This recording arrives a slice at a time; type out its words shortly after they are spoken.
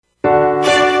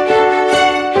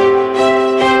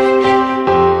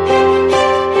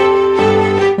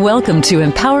Welcome to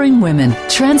Empowering Women,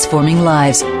 Transforming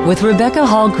Lives with Rebecca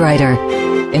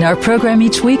Hall-Gruyter. In our program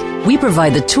each week, we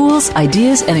provide the tools,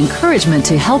 ideas, and encouragement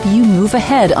to help you move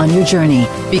ahead on your journey,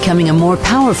 becoming a more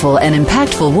powerful and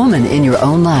impactful woman in your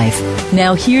own life.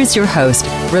 Now here's your host,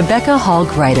 Rebecca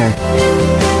Hall-Gruyter.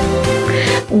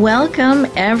 Welcome,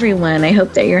 everyone. I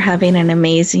hope that you're having an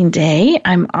amazing day.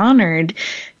 I'm honored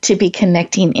to be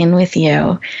connecting in with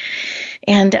you.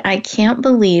 And I can't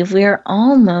believe we are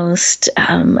almost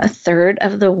a third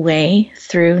of the way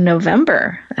through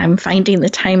November. I'm finding the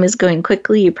time is going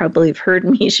quickly. You probably have heard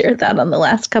me share that on the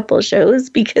last couple of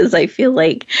shows because I feel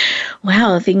like,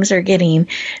 wow, things are getting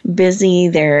busy.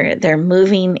 They're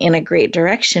moving in a great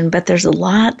direction, but there's a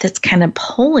lot that's kind of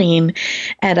pulling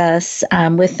at us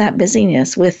with that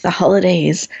busyness, with the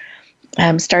holidays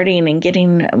starting and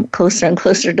getting closer and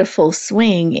closer to full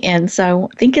swing. And so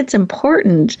I think it's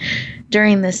important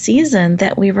during the season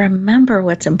that we remember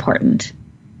what's important.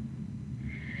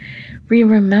 We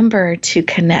remember to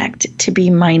connect, to be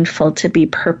mindful, to be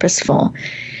purposeful,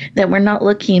 that we're not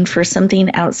looking for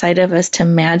something outside of us to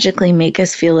magically make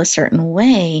us feel a certain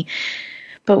way,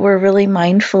 but we're really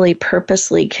mindfully,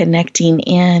 purposely connecting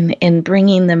in and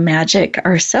bringing the magic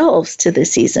ourselves to the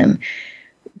season.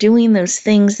 Doing those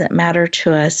things that matter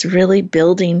to us, really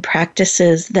building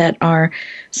practices that are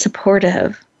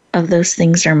supportive of those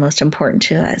things that are most important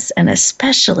to us. And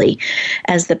especially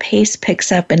as the pace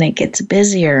picks up and it gets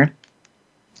busier,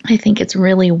 I think it's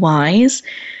really wise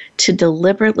to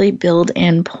deliberately build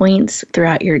in points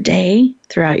throughout your day,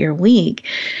 throughout your week,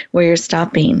 where you're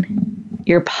stopping,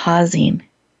 you're pausing,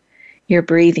 you're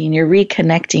breathing, you're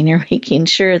reconnecting, you're making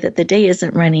sure that the day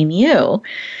isn't running you,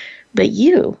 but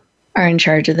you are in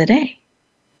charge of the day.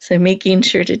 So making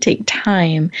sure to take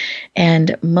time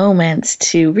and moments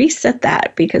to reset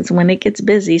that, because when it gets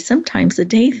busy, sometimes the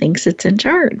day thinks it's in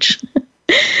charge.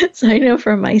 So I know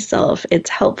for myself, it's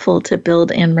helpful to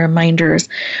build in reminders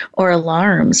or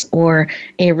alarms or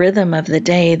a rhythm of the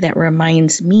day that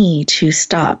reminds me to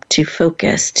stop, to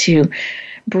focus, to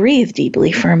breathe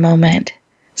deeply for a moment,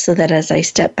 so that as I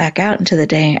step back out into the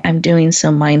day, I'm doing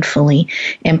so mindfully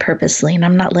and purposely, and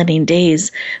I'm not letting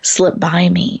days slip by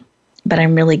me, but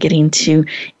I'm really getting to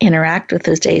interact with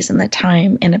those days and the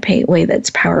time in a way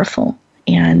that's powerful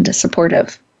and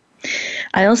supportive.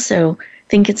 I also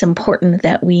think it's important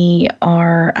that we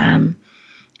are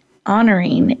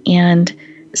honoring and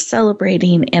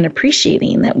celebrating and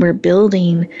appreciating that we're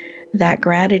building that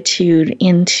gratitude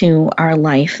into our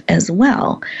life as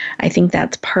well. I think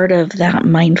that's part of that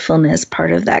mindfulness,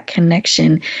 part of that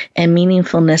connection and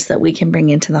meaningfulness that we can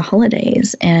bring into the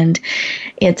holidays. And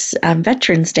it's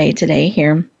Veterans Day today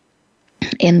here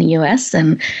in the U.S.,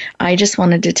 and I just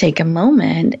wanted to take a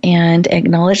moment and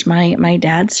acknowledge my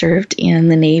dad served in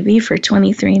the Navy for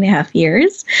 23 and a half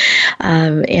years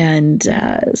and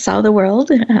saw the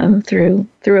world through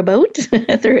a boat,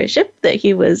 through a ship that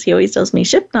he always tells me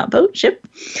ship, not boat, ship,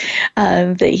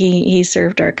 that he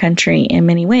served our country in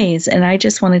many ways. And I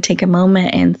just want to take a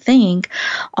moment and thank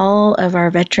all of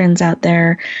our veterans out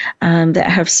there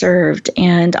that have served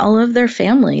and all of their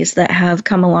families that have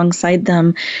come alongside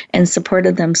them and supported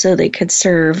them so they could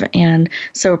serve and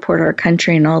support our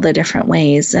country in all the different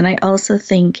ways. And I also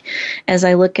think as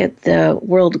I look at the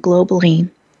world globally,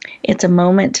 it's a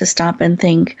moment to stop and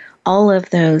think all of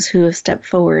those who have stepped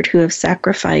forward, who have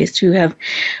sacrificed, who have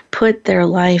put their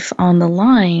life on the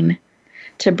line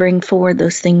to bring forward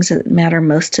those things that matter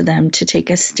most to them, to take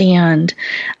a stand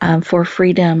for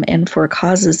freedom and for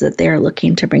causes that they are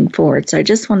looking to bring forward. So I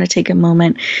just want to take a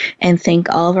moment and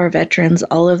thank all of our veterans,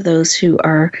 all of those who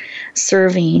are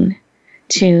serving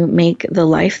to make the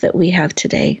life that we have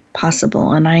today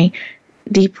possible. And I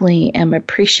deeply am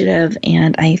appreciative,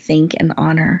 and I thank and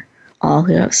honor all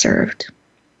who have served.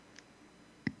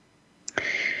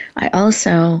 I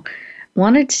also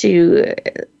wanted to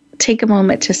take a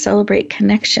moment to celebrate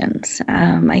connections.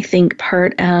 I think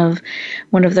part of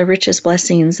one of the richest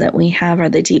blessings that we have are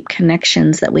the deep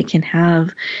connections that we can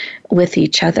have with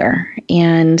each other.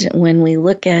 And when we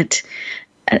look at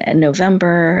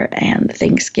November and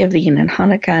Thanksgiving and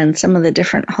Hanukkah and some of the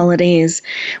different holidays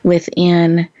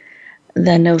within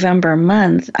the November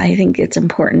month, I think it's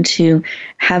important to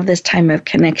have this time of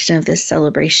connection, of this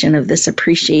celebration, of this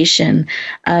appreciation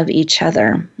of each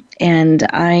other. And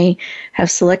I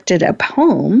have selected a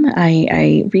poem.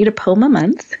 I read a poem a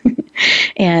month.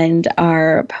 And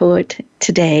our poet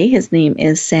today, his name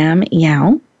is Sam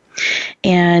Yao.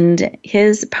 And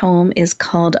his poem is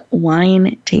called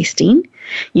Wine Tasting.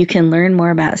 You can learn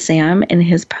more about Sam and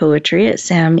his poetry at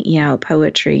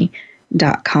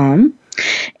samyaopoetry.com.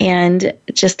 And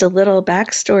just a little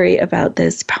backstory about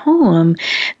this poem.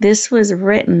 This was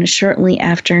written shortly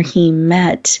after he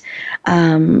met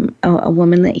a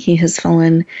woman that he has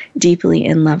fallen deeply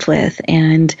in love with,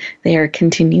 and they are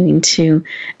continuing to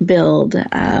build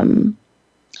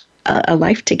a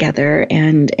life together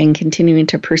and continuing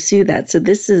to pursue that. So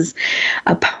this is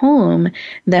a poem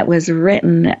that was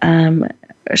written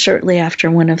shortly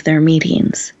after one of their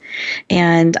meetings.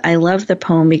 And I love the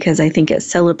poem because I think it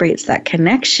celebrates that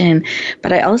connection,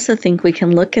 but I also think we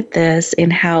can look at this in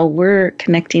how we're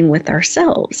connecting with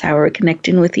ourselves, how we're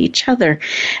connecting with each other,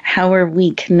 how are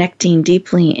we connecting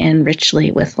deeply and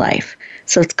richly with life.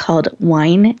 So it's called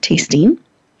Wine Tasting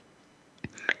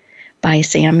by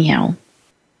Sam Yao.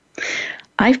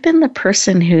 I've been the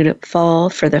person who'd fall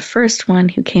for the first one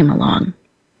who came along.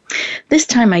 This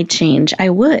time I'd change, I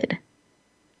would.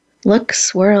 Look,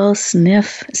 swirl,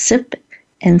 sniff, sip,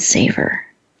 and savor.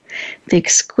 The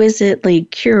exquisitely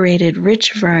curated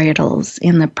rich varietals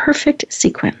in the perfect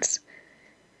sequence.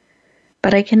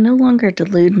 But I can no longer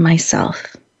delude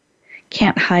myself.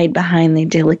 Can't hide behind the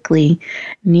idyllically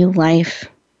new life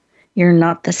you're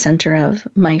not the center of,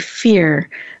 my fear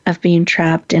of being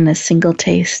trapped in a single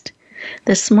taste.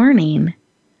 This morning,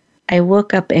 I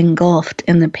woke up engulfed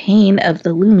in the pain of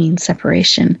the looming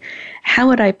separation. How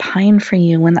would I pine for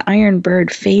you when the iron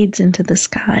bird fades into the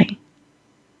sky?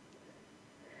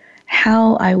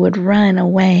 How I would run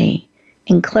away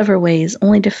in clever ways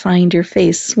only to find your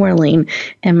face swirling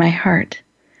in my heart.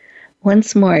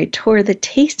 Once more I tore the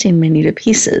tasting menu to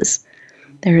pieces.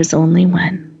 There is only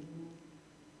one.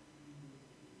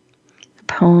 The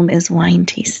poem is Wine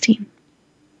Tasting.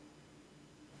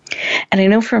 And I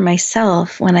know for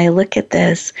myself, when I look at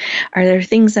this, are there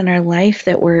things in our life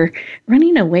that we're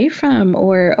running away from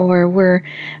or we're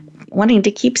wanting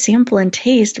to keep sample and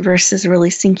taste versus really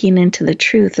sinking into the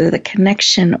truth or the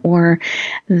connection or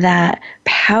that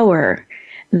power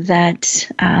that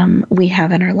we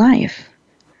have in our life?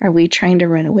 Are we trying to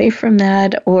run away from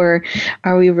that, or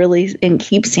are we really, and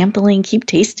keep sampling, keep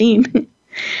tasting?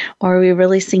 Or are we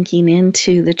really sinking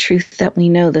into the truth that we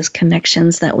know, those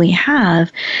connections that we have,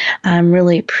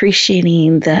 really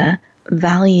appreciating the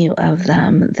value of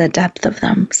them, the depth of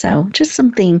them? So just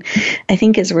something, I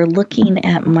think, as we're looking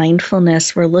at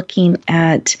mindfulness, we're looking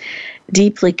at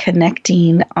deeply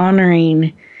connecting,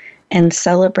 honoring, and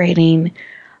celebrating.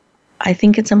 I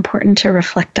think it's important to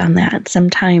reflect on that.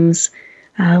 Sometimes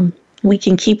we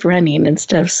can keep running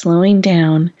instead of slowing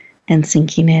down and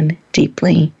sinking in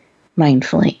deeply,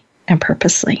 mindfully, and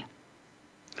purposely.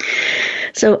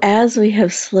 So as we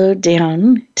have slowed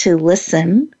down to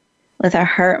listen with our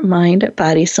heart, mind,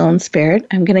 body, soul, and spirit,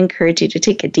 I'm going to encourage you to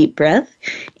take a deep breath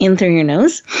in through your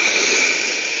nose,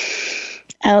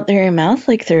 out through your mouth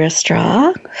like through a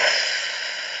straw.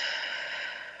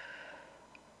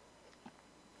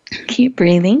 Keep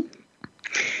breathing.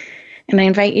 And I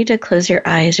invite you to close your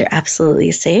eyes. You're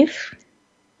absolutely safe.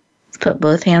 Let's put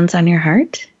both hands on your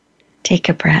heart. Take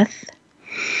a breath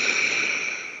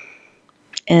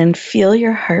and feel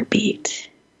your heartbeat.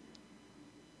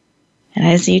 And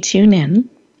as you tune in,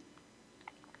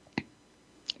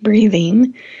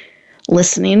 breathing,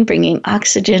 listening, bringing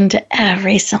oxygen to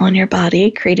every cell in your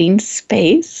body, creating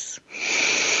space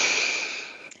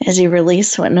as you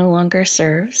release what no longer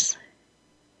serves.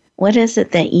 What is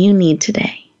it that you need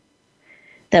today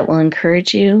that will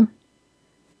encourage you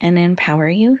and empower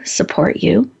you, support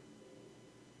you,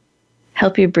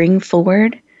 help you bring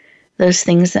forward those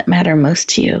things that matter most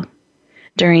to you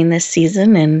during this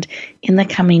season and in the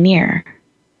coming year?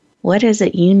 What is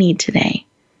it you need today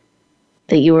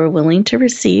that you are willing to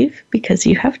receive because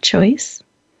you have choice?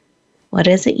 What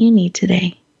is it you need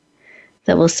today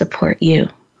that will support you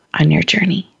on your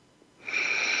journey?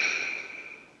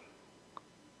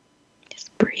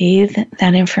 Just breathe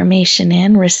that information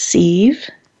in, receive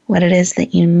what it is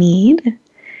that you need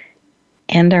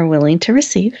and are willing to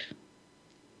receive.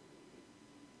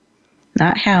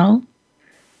 Not how,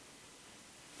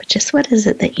 but just what is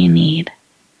it that you need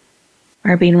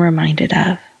or being reminded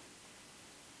of.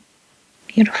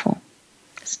 Beautiful.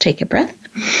 Let's take a breath.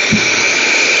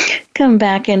 Come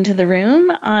back into the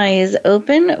room, eyes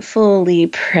open, fully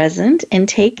present, and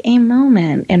take a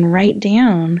moment and write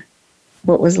down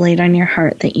what was laid on your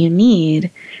heart that you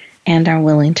need and are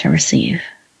willing to receive.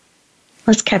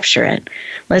 Let's capture it.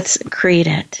 Let's create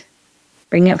it.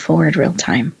 Bring it forward real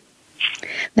time.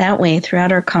 That way,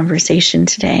 throughout our conversation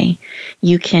today,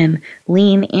 you can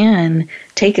lean in,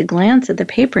 take a glance at the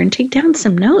paper, and take down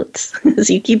some notes as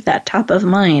you keep that top of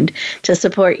mind to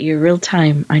support you real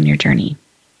time on your journey.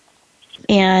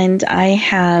 And I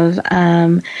have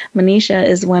Manisha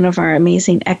is one of our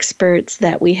amazing experts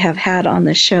that we have had on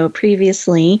the show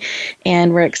previously,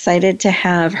 and we're excited to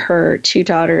have her two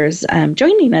daughters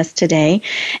joining us today,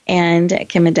 and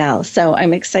Kim Adele. So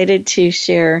I'm excited to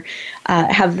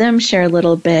have them share a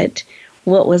little bit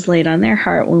what was laid on their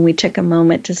heart when we took a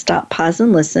moment to stop, pause,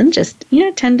 and listen, just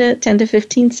 10 to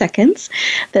 15 seconds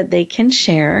that they can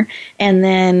share. And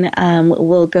then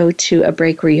we'll go to a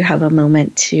break where you have a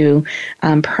moment to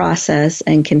process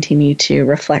and continue to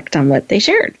reflect on what they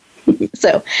shared.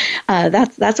 So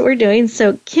that's what we're doing.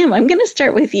 So Kim, I'm going to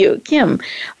start with you. Kim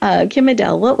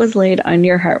Adele, what was laid on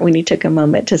your heart when you took a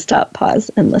moment to stop, pause,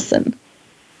 and listen?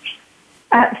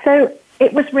 So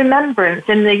it was Remembrance.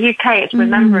 In the UK, it's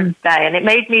Remembrance Day, and it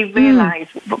made me realise,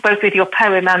 both with your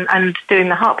poem and doing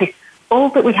the heart piece, all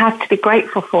that we have to be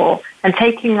grateful for, and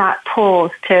taking that pause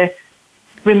to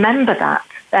remember that.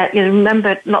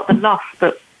 Remember not the loss,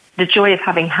 but the joy of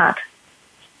having had.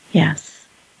 Yes.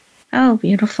 Oh,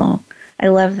 beautiful. I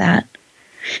love that.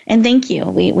 And thank you.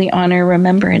 We honor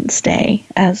Remembrance Day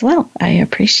as well. I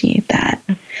appreciate that.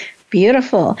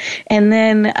 Beautiful. And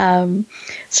then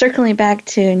circling back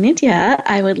to Nidya,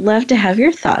 I would love to have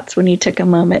your thoughts when you took a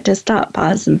moment to stop,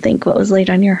 pause, and think what was laid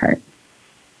on your heart.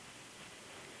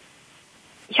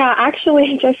 Yeah,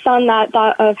 actually, just on that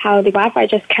thought of how the Wi-Fi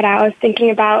just cut out, I was thinking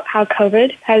about how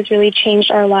COVID has really changed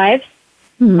our lives.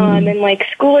 And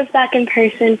school is back in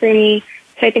person for me.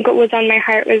 So I think what was on my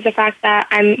heart was the fact that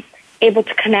I'm able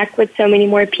to connect with so many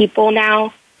more people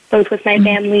now, both with my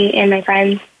family and my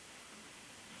friends.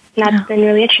 And that's been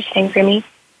really interesting for me.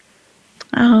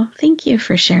 Oh, thank you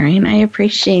for sharing. I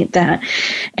appreciate that.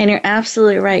 And you're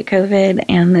absolutely right. COVID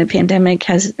and the pandemic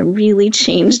has really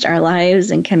changed our lives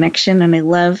and connection. And I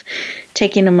love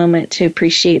taking a moment to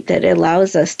appreciate that it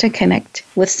allows us to connect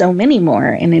with so many more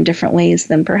and in different ways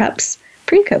than perhaps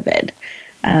pre-COVID.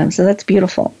 So that's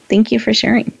beautiful. Thank you for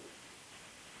sharing.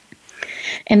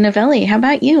 And Novelli, how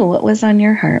about you? What was on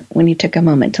your heart when you took a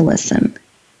moment to listen?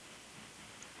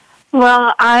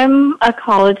 Well, I'm a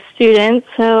college student,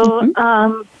 so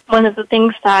one of the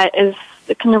things that is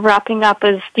kind of wrapping up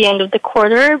is the end of the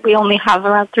quarter. We only have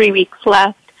around 3 weeks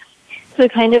left. So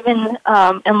kind of in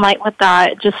light with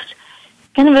that, just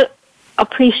kind of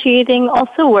appreciating,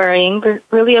 also worrying, but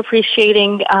really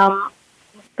appreciating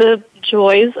the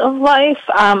joys of life.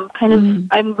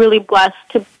 I'm really blessed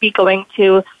to be going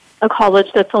to a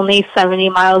college that's only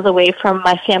 70 miles away from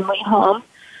my family home.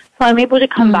 So I'm able to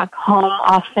come back home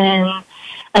often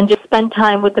and just spend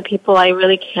time with the people I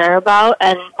really care about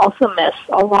and also miss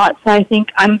a lot. So I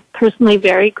think I'm personally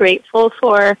very grateful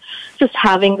for just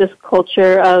having this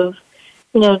culture of,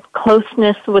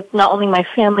 closeness with not only my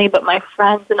family but my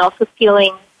friends, and also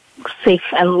feeling safe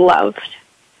and loved.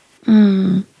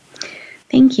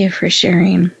 Thank you for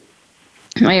sharing.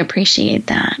 I appreciate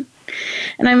that.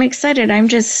 And I'm excited. I'm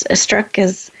just struck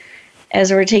as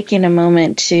we're taking a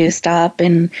moment to stop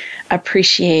and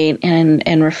appreciate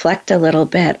and reflect a little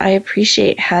bit. I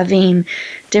appreciate having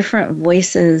different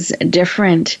voices,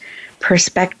 different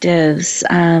perspectives,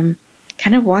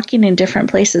 kind of walking in different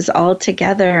places all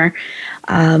together,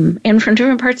 and from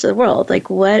different parts of the world. Like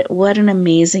what an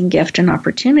amazing gift and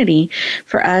opportunity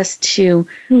for us to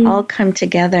all come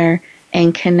together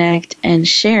and connect and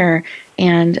share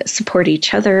and support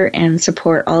each other and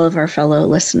support all of our fellow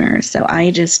listeners. So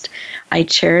I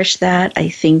cherish that. I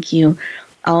thank you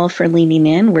all for leaning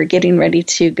in. We're getting ready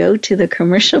to go to the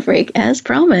commercial break as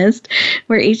promised,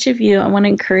 where each of you, I want to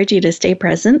encourage you to stay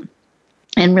present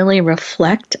and really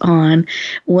reflect on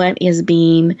what is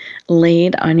being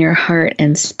laid on your heart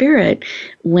and spirit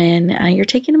when you're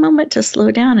taking a moment to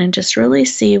slow down and just really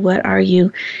see what are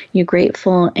you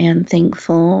grateful and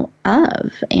thankful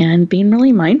of and being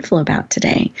really mindful about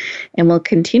today. And we'll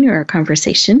continue our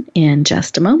conversation in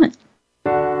just a moment.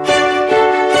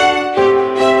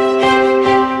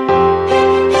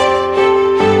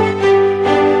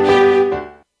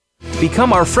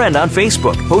 Become our friend on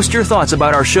Facebook. Post your thoughts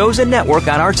about our shows and network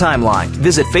on our timeline.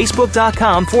 Visit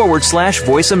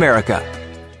facebook.com/Voice America.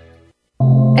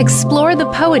 Explore the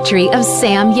poetry of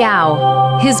Sam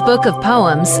Yao. His book of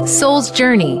poems, Soul's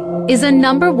Journey, is a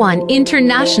 #1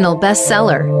 international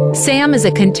bestseller. Sam is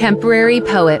a contemporary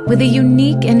poet with a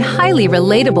unique and highly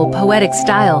relatable poetic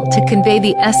style to convey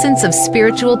the essence of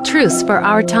spiritual truths for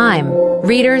our time.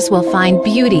 Readers will find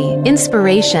beauty,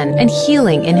 inspiration, and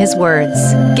healing in his words.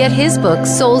 Get his book,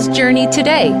 Soul's Journey,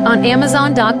 today on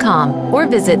Amazon.com or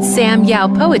visit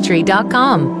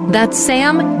SamYaoPoetry.com. That's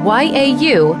Sam,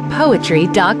 Y-A-U,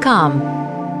 Poetry.com.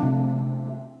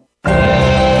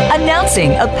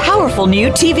 Introducing a powerful new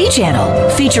TV channel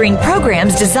featuring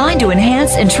programs designed to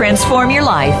enhance and transform your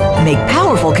life. Make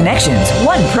powerful connections,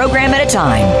 one program at a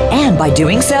time. And by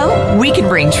doing so, we can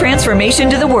bring transformation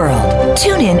to the world.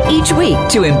 Tune in each week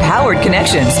to Empowered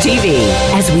Connections TV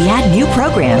as we add new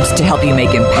programs to help you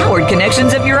make empowered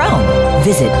connections of your own.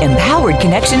 Visit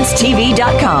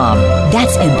empoweredconnectionstv.com.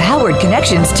 That's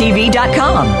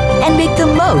empoweredconnectionstv.com. And make the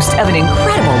most of an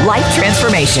incredible life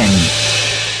transformation.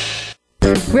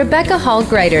 Rebecca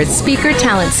Hall-Griter's Speaker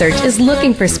Talent Search is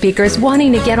looking for speakers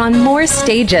wanting to get on more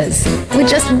stages. With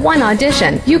just one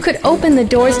audition, you could open the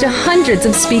doors to hundreds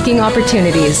of speaking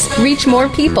opportunities, reach more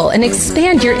people, and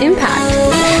expand your impact.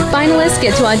 Finalists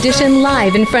get to audition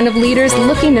live in front of leaders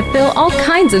looking to fill all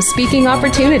kinds of speaking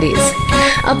opportunities.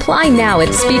 Apply now at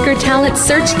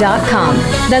SpeakerTalentSearch.com.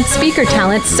 That's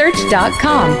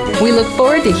SpeakerTalentSearch.com. We look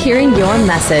forward to hearing your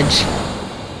message.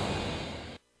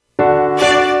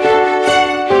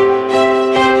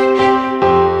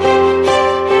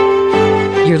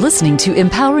 You're listening to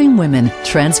Empowering Women,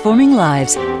 Transforming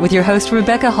Lives with your host,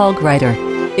 Rebecca Hall-Griter.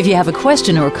 If you have a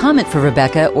question or comment for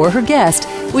Rebecca or her guest,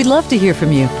 we'd love to hear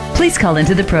from you. Please call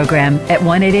into the program at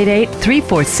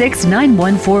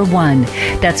 1-888-346-9141.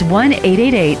 That's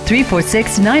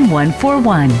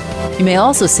 1-888-346-9141. You may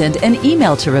also send an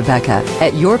email to Rebecca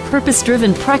at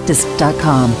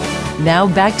yourpurposedrivenpractice.com. Now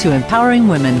back to Empowering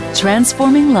Women,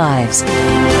 Transforming Lives.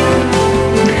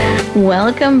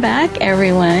 Welcome back,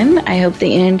 everyone. I hope that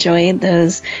you enjoyed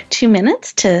those 2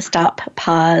 minutes to stop,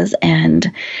 pause,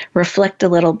 and reflect a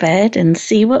little bit and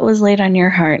see what was laid on your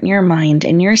heart and your mind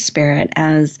and your spirit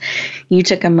as you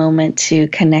took a moment to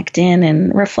connect in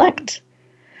and reflect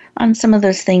on some of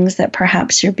those things that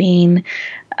perhaps you're being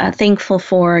thankful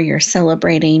for, you're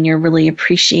celebrating, you're really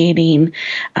appreciating,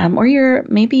 or you're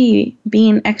maybe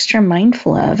being extra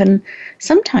mindful of. And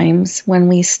sometimes when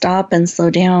we stop and slow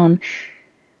down,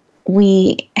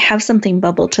 we have something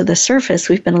bubble to the surface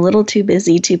we've been a little too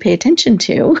busy to pay attention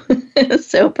to.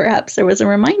 So perhaps there was a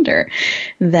reminder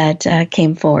that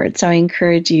came forward. So I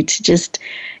encourage you to just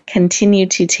continue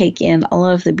to take in all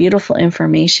of the beautiful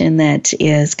information that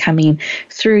is coming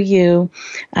through you,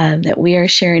 that we are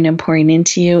sharing and pouring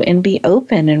into you, and be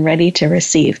open and ready to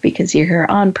receive, because you're here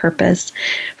on purpose,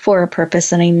 for a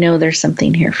purpose, and I know there's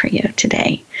something here for you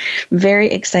today. Very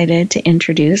excited to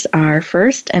introduce our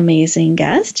first amazing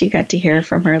guest. You got to hear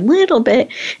from her a little bit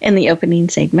in the opening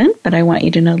segment, but I want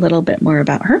you to know a little bit more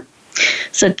about her.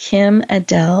 So Kim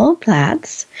Adele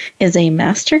Platts is a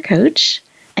master coach,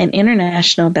 an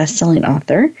international best-selling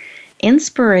author,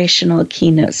 inspirational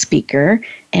keynote speaker,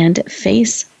 and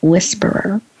face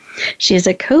whisperer. She is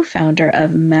a co-founder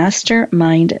of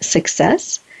Mastermind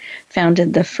Success,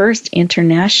 founded the first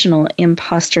International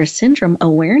Imposter Syndrome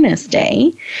Awareness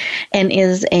Day, and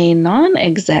is a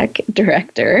non-exec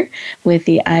director with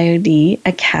the IOD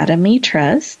Academy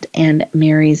Trust and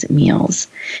Mary's Meals.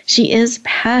 She is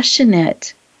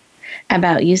passionate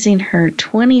about using her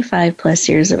 25 plus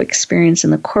years of experience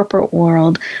in the corporate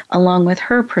world, along with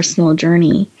her personal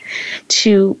journey,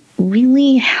 to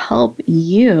really help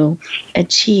you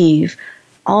achieve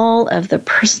all of the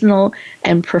personal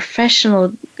and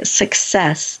professional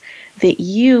success that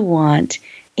you want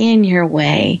in your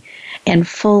way, and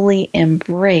fully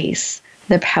embrace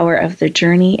the power of the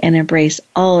journey and embrace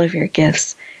all of your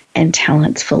gifts and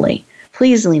talents fully.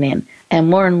 Please lean in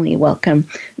and warmly welcome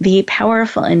the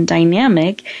powerful and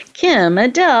dynamic Kim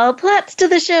Adele Platts to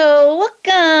the show.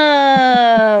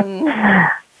 Welcome.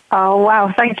 Oh,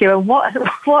 wow. Thank you. And what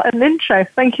an intro.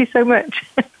 Thank you so much.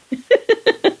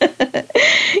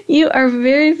 You are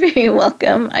very, very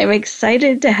welcome. I'm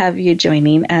excited to have you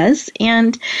joining us.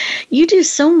 And you do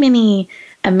so many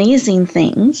amazing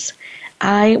things.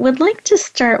 I would like to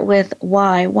start with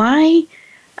why. Why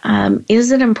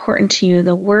is it important to you,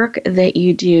 the work that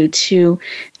you do to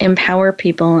empower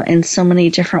people in so many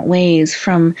different ways,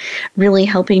 from really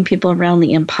helping people around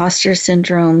the imposter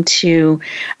syndrome to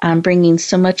bringing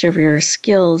so much of your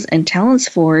skills and talents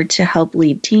forward to help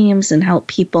lead teams and help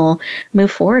people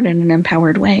move forward in an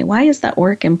empowered way? Why is that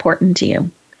work important to you?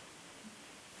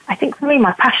 I think for me,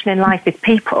 my passion in life is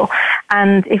people.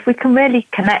 And if we can really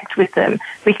connect with them,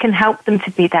 we can help them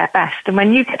to be their best. And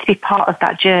when you get to be part of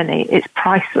that journey, it's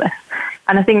priceless.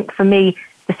 And I think for me,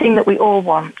 the thing that we all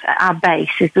want at our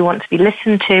base is we want to be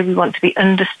listened to, we want to be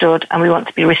understood, and we want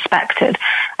to be respected.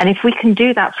 And if we can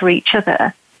do that for each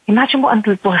other, imagine what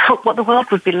the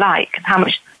world would be like and how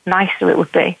much nicer it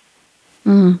would be.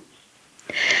 Mm.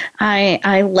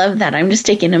 I love that. I'm just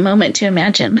taking a moment to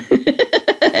imagine.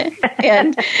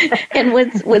 and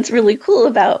what's really cool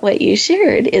about what you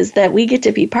shared is that we get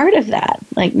to be part of that,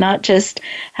 like not just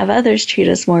have others treat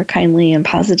us more kindly and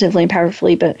positively and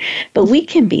powerfully, but we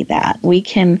can be that. We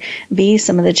can be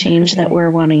some of the change that we're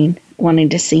wanting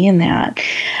to see in that.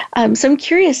 So I'm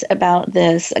curious about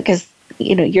this because,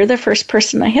 you're the first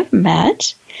person I have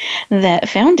met that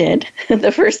founded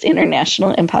the first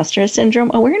International Imposter Syndrome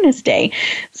Awareness Day.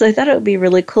 So I thought it would be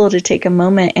really cool to take a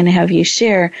moment and have you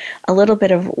share a little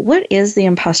bit of what is the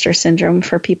imposter syndrome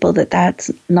for people that's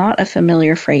not a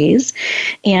familiar phrase.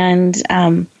 And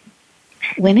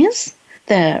when is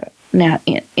the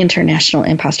International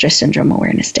Imposter Syndrome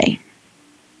Awareness Day?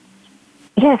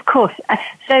 Yeah, of course.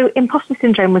 So imposter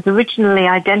syndrome was originally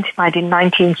identified in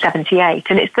 1978,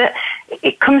 and it's that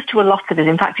it comes to a lot of us.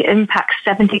 In fact, it impacts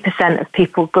 70% of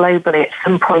people globally at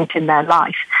some point in their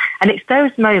life. And it's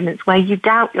those moments where you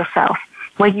doubt yourself,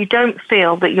 where you don't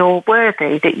feel that you're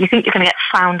worthy, that you think you're going to get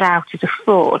found out as a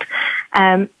fraud.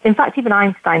 In fact, even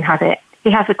Einstein had it. He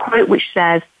has a quote which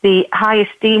says, "The high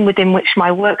esteem within which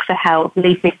my works are held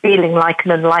leaves me feeling like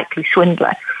an unlikely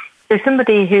swindler." So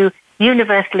somebody who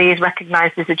universally is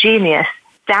recognized as a genius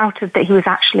doubted that he was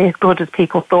actually as good as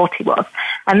people thought he was.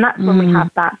 And that's when we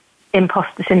have that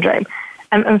imposter syndrome.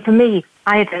 And for me,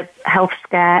 I had a health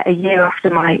scare a year after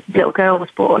my little girl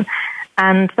was born.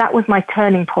 And that was my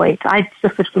turning point. I'd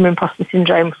suffered from imposter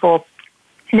syndrome for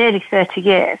nearly 30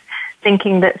 years,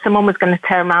 thinking that someone was going to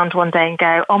turn around one day and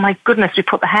go, "Oh my goodness, we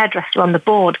put the hairdresser on the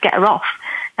board, get her off."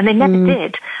 And they never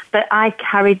did. But I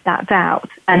carried that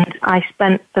doubt, and I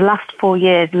spent the last 4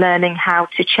 years learning how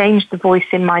to change the voice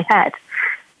in my head.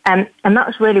 And that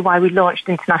was really why we launched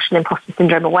International Imposter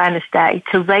Syndrome Awareness Day,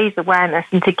 to raise awareness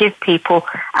and to give people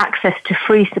access to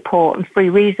free support and free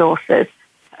resources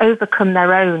to overcome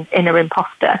their own inner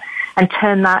imposter and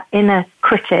turn that inner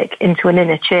critic into an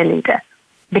inner cheerleader.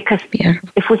 Because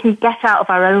if we can get out of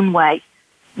our own way,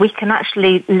 we can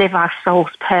actually live our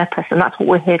soul's purpose, and that's what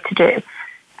we're here to do.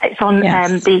 It's on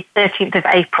the 13th of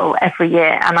April every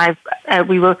year, and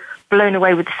we were blown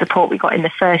away with the support we got in the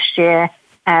first year,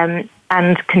 and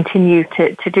continue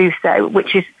to do so,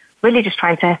 which is really just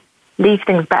trying to leave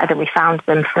things better than we found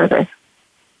them for others.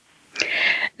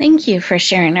 Thank you for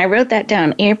sharing. I wrote that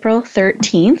down, April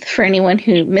 13th, for anyone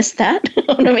who missed that. I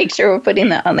want to make sure we're putting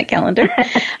that on the calendar.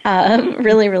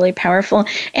 Really, really powerful.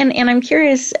 And I'm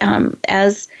curious,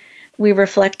 as we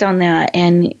reflect on that,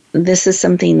 and this is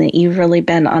something that you've really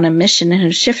been on a mission and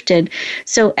have shifted.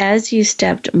 So as you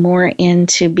stepped more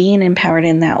into being empowered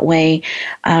in that way,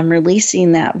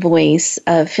 releasing that voice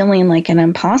of feeling like an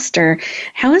imposter,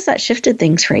 how has that shifted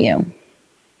things for you?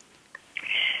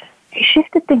 It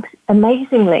shifted things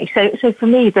amazingly. So for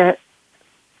me,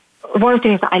 one of the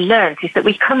things that I learned is that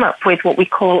we come up with what we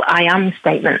call I am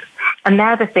statements. And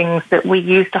they're the things that we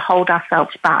use to hold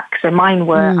ourselves back. So mine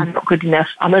were, I'm not good enough,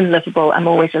 I'm unlovable, I'm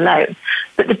always alone.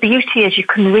 But the beauty is you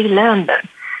can relearn them.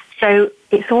 So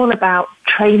it's all about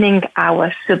training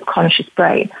our subconscious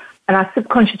brain. And our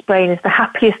subconscious brain is the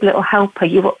happiest little helper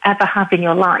you will ever have in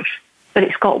your life. But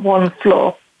it's got one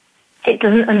flaw. It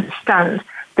doesn't understand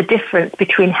the difference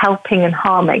between helping and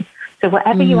harming. So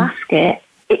whatever you ask it,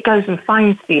 it goes and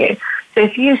finds for you. So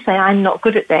if you say, "I'm not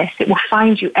good at this," it will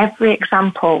find you every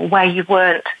example where you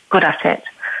weren't good at it.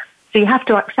 So you have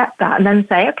to accept that and then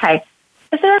say, "Okay,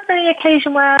 is there ever any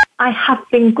occasion where I have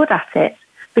been good at it?"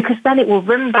 Because then it will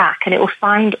run back and it will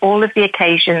find all of the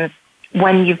occasions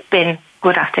when you've been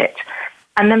good at it.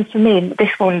 And then for me,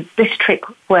 this trick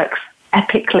works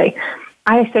epically.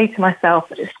 I say to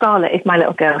myself, Scarlett is my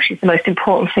little girl. She's the most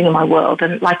important thing in my world.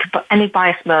 And like any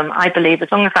biased mum, I believe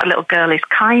as long as that little girl is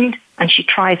kind and she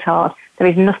tries hard, there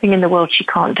is nothing in the world she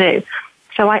can't do.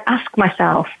 So I ask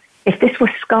myself, if this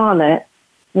was Scarlett,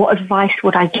 what advice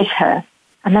would I give her?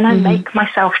 And then I make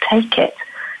myself take it.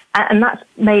 And that's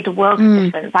made a world of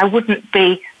difference. I wouldn't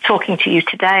be talking to you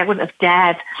today. I wouldn't have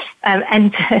dared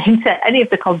enter into any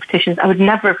of the competitions. I would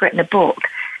never have written a book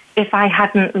if I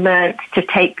hadn't learnt to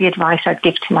take the advice I'd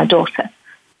give to my daughter.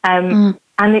 And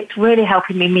it's really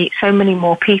helping me meet so many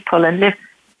more people and live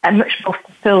a much more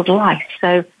fulfilled life.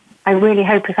 So I really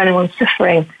hope if anyone's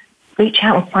suffering, reach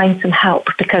out and find some help,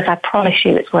 because I promise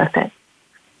you it's worth it.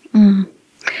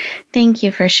 Thank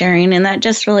you for sharing. And that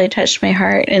just really touched my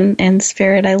heart and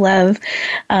spirit. I love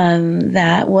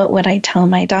that. What would I tell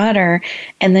my daughter?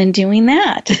 And then doing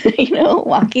that,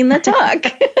 walking the talk,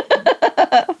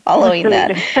 following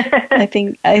that. I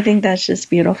think that's just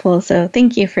beautiful. So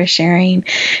thank you for sharing.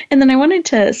 And then I wanted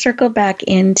to circle back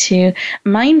into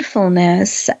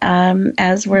mindfulness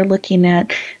as we're looking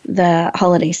at the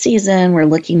holiday season. We're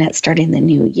looking at starting the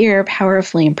new year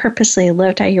powerfully and purposely. I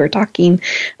loved how you were talking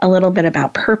a little bit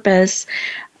about purpose.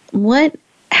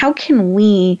 how can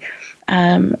we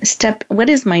what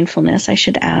is mindfulness, I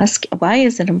should ask? Why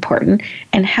is it important?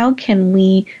 And how can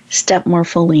we step more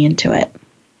fully into it?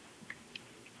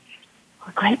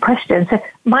 Great question. So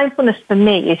mindfulness for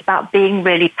me is about being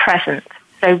really present.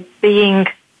 So being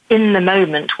in the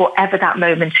moment, whatever that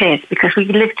moment is, because we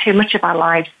live too much of our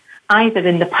lives either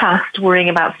in the past, worrying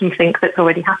about something that's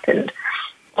already happened,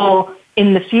 or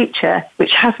in the future,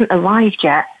 which hasn't arrived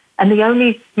yet. And the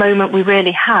only moment we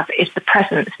really have is the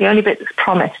present. It's the only bit that's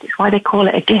promised. It's why they call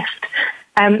it a gift.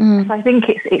 So I think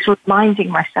it's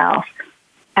reminding myself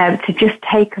to just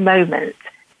take a moment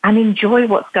and enjoy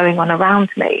what's going on around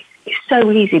me. It's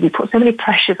so easy. We put so many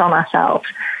pressures on ourselves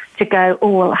to go, oh,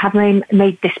 well, have I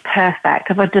made this perfect?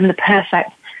 Have I done the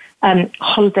perfect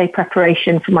holiday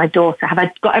preparation for my daughter? Have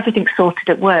I got everything sorted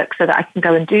at work so that I can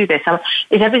go and do this?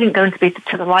 Is everything going to be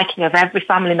to the liking of every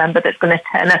family member that's going to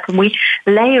turn up? And we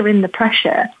layer in the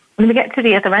pressure, and we get to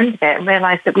the other end of it and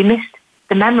realise that we missed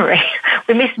the memory.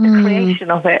 We missed the creation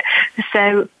of it.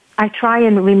 So I try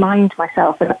and remind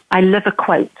myself, and I love a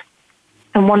quote.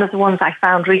 And one of the ones I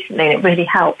found recently, and it really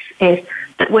helps, is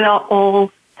that we are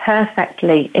all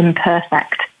perfectly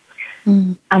imperfect.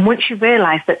 And once you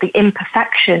realise that the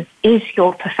imperfection is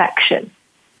your perfection,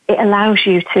 it allows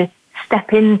you to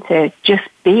step into just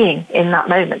being in that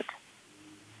moment.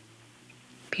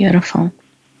 Beautiful.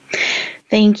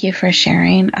 Thank you for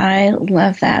sharing. I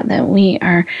love that we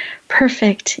are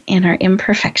perfect in our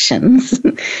imperfections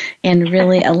and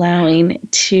really allowing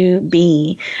to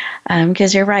be.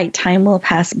 Because you're right, time will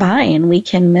pass by and we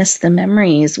can miss the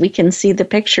memories. We can see the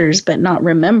pictures but not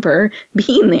remember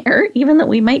being there, even though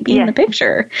we might be in the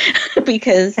picture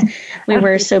because we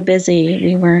were so busy.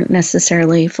 We weren't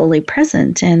necessarily fully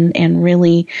present and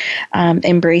really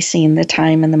embracing the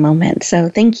time and the moment. So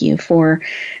thank you for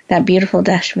that beautiful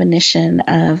definition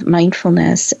of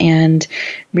mindfulness and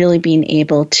really being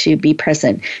able to be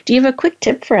present. Do you have a quick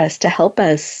tip for us to help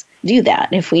us do that?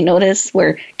 If we notice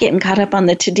we're getting caught up on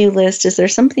the to-do list, is there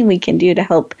something we can do to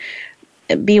help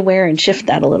be aware and shift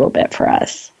that a little bit for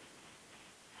us?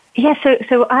 Yeah,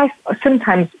 so I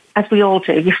sometimes, as we all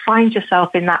do, you find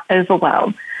yourself in that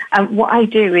overwhelm. And what I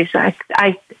do is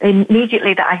I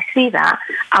immediately that I see that,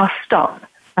 I'll stop.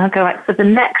 I'll go, right, for the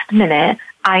next minute,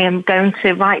 I am going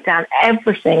to write down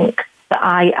everything that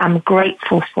I am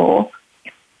grateful for,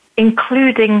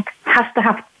 including, has to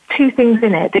have 2 things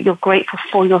in it that you're grateful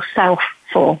for yourself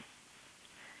for.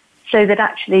 So that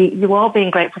actually you are being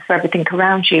grateful for everything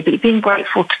around you, but you're being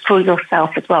grateful for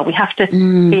yourself as well. We have to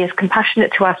be as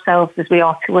compassionate to ourselves as we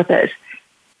are to others,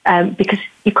 because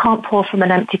you can't pour from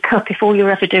an empty cup. If all you're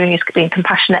ever doing is being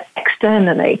compassionate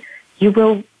externally, you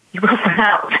will run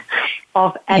out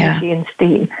of energy and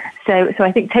steam. So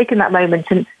I think taking that moment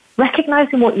and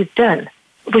recognizing what you've done.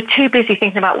 We're too busy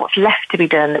thinking about what's left to be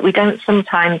done that we don't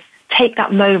sometimes take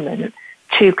that moment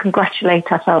to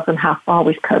congratulate ourselves on how far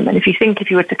we've come. And if you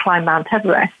were to climb Mount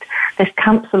Everest, there's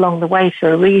camps along the way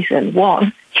for a reason.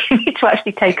 1, you need to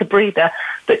actually take a breather.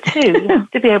 But 2, you have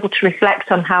to be able to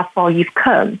reflect on how far you've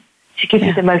come to give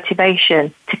you the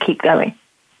motivation to keep going.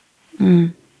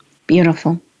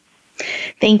 Beautiful.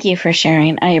 Thank you for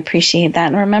sharing. I appreciate that.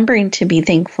 And remembering to be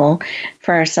thankful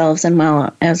for ourselves and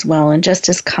and just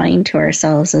as kind to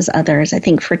ourselves as others. I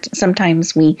think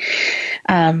sometimes we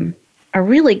are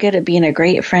really good at being a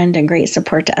great friend and great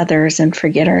support to others and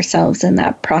forget ourselves in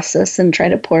that process and try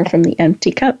to pour from the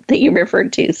empty cup that you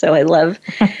referred to. So I love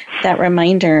that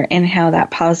reminder and how that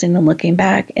pausing and looking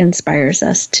back inspires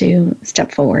us to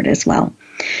step forward as well.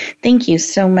 Thank you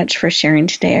so much for sharing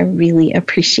today. I really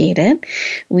appreciate it.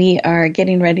 We are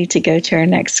getting ready to go to our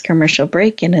next commercial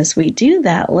break. And as we do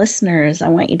that, listeners, I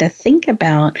want you to think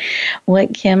about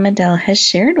what Kim Adele has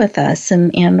shared with us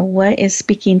and what is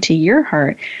speaking to your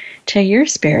heart, to your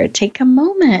spirit. Take a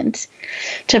moment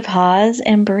to pause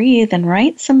and breathe and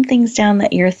write some things down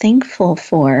that you're thankful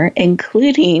for,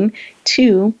 including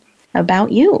 2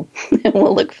 about you.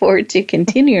 We'll look forward to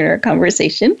continuing our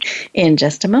conversation in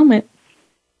just a moment.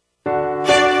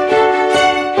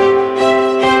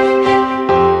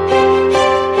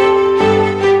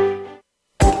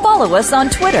 Follow us on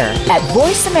Twitter at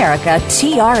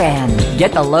VoiceAmericaTRN.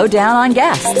 Get the lowdown on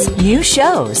guests, new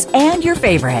shows, and your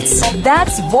favorites.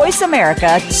 That's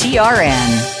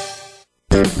VoiceAmericaTRN.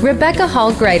 Rebecca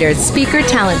Hall-Griter's Speaker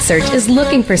Talent Search is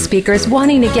looking for speakers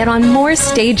wanting to get on more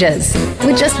stages.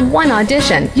 With just one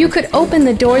audition, you could open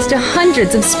the doors to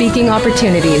hundreds of speaking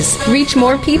opportunities, reach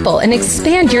more people, and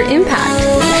expand your impact.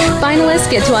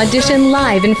 Finalists get to audition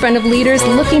live in front of leaders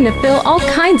looking to fill all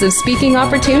kinds of speaking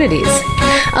opportunities.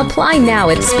 Apply now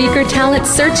at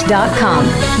SpeakerTalentSearch.com.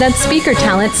 That's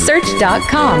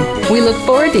SpeakerTalentSearch.com. We look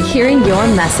forward to hearing your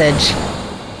message.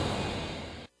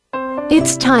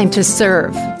 It's time to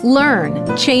serve,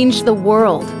 learn, change the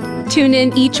world. Tune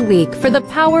in each week for The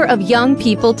Power of Young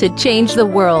People to Change the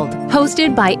World,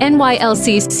 hosted by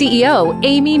NYLC CEO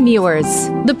Amy Mewers.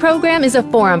 The program is a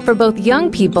forum for both young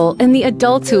people and the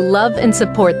adults who love and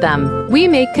support them. We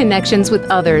make connections with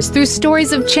others through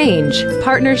stories of change,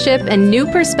 partnership, and new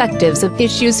perspectives of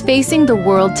issues facing the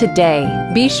world today.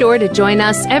 Be sure to join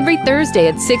us every Thursday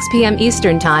at 6 p.m.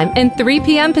 Eastern Time and 3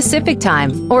 p.m. Pacific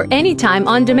Time, or anytime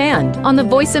on demand on the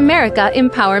Voice America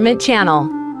Empowerment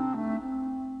Channel.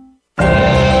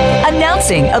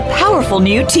 Announcing a powerful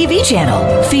new TV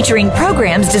channel featuring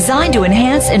programs designed to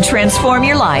enhance and transform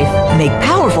your life. Make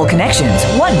powerful connections,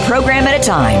 one program at a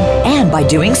time. And by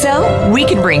doing so, we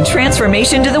can bring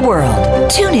transformation to the world.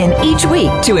 Tune in each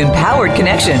week to Empowered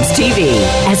Connections TV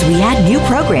as we add new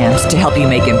programs to help you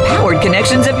make empowered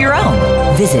connections of your own.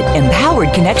 Visit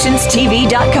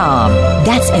EmpoweredConnectionsTV.com.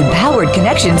 That's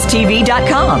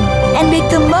EmpoweredConnectionsTV.com. And make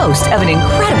the most of an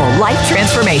incredible life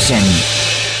transformation.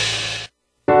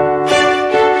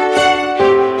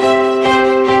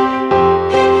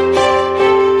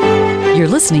 You're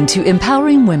listening to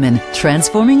Empowering Women,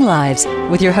 Transforming Lives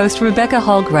with your host, Rebecca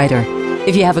Hall-Griter.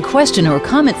 If you have a question or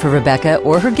comment for Rebecca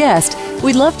or her guest,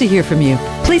 we'd love to hear from you.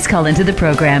 Please call into the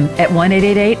program at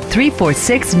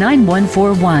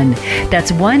 1-888-346-9141.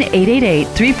 That's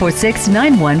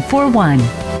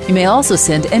 1-888-346-9141. You may also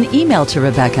send an email to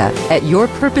Rebecca at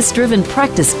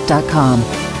yourpurposedrivenpractice.com.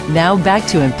 Now back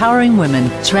to Empowering Women,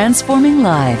 Transforming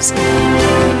Lives.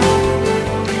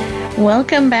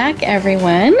 Welcome back,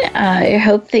 everyone. I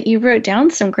hope that you wrote down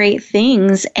some great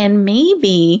things, and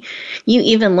maybe you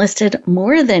even listed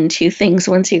more than 2 things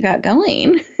once you got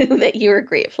going that you were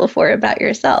grateful for about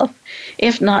yourself.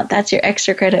 If not, that's your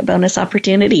extra credit bonus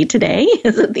opportunity today,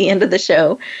 is at the end of the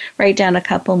show. Write down a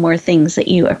couple more things that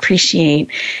you appreciate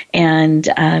and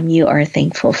you are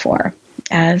thankful for.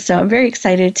 So I'm very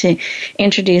excited to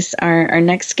introduce our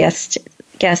next guests,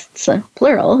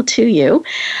 plural, to you.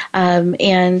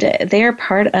 And they are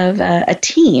part of a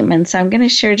team. And so I'm going to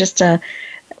share just a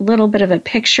little bit of a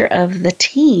picture of the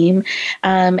team.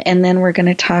 And then we're going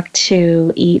to talk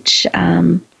to each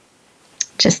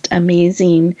just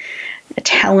amazing,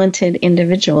 talented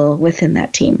individual within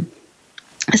that team.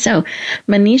 So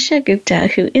Manisha Gupta,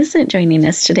 who isn't joining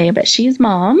us today, but she's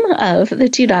mom of the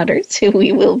 2 daughters who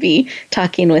we will be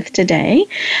talking with today.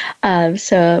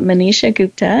 So Manisha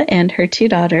Gupta and her 2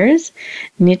 daughters,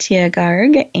 Nitya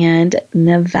Garg and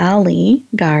Navali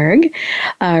Garg,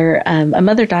 are a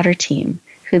mother-daughter team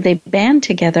who they band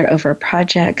together over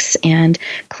projects and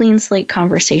clean slate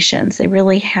conversations. They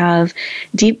really have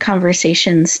deep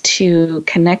conversations to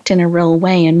connect in a real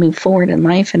way and move forward in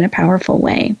life in a powerful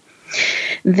way.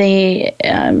 They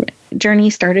journey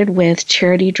started with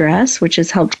Charity Dress, which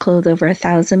has helped clothe over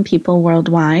 1,000 people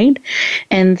worldwide,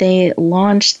 and they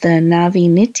launched the Navi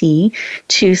Niti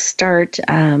to start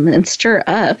and stir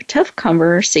up tough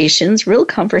conversations, real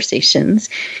conversations,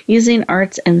 using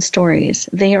arts and stories.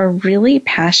 They are really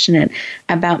passionate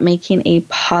about making a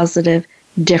positive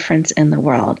difference in the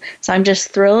world. So I'm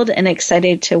just thrilled and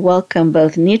excited to welcome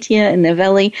both Nitya and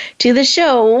Navali to the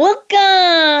show.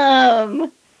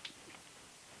 Welcome!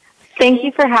 Thank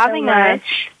you for having us.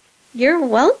 You're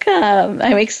welcome.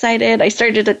 I'm excited. I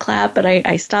started to clap, but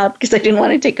I stopped because I didn't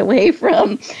want to take away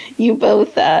from you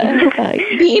both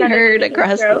being heard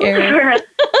across the air.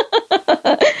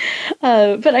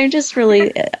 But I'm just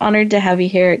really honored to have you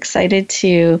here, excited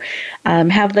to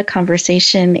have the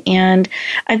conversation. And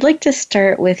I'd like to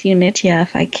start with you, Nitya,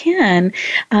 if I can.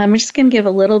 I'm just going to give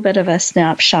a little bit of a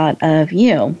snapshot of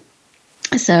you.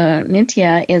 So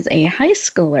Nitya is a high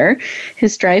schooler who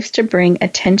strives to bring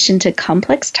attention to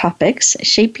complex topics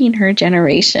shaping her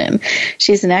generation.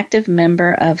 She's an active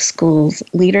member of school's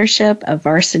leadership, a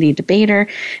varsity debater,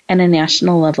 and a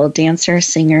national level dancer,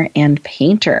 singer, and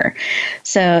painter.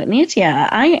 So Nitya,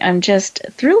 I am just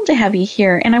thrilled to have you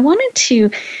here, and I wanted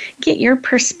to get your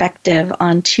perspective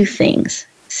on 2 things.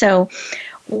 So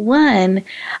One,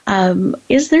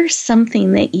 is there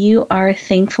something that you are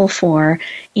thankful for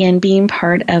in being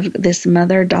part of this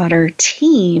mother-daughter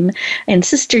team and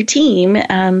sister team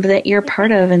that you're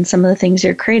part of, and some of the things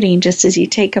you're creating? Just as you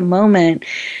take a moment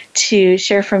to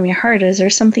share from your heart, is there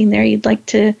something there you'd like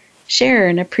to share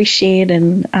and appreciate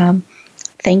and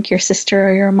thank your sister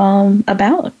or your mom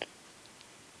about?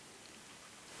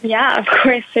 Yeah, of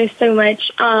course. There's so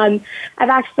much. I've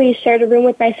actually shared a room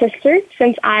with my sister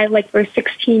since for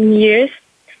 16 years.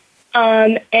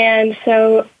 And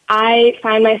so I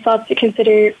find myself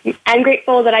I'm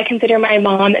grateful that I consider my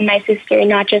mom and my sister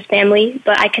not just family,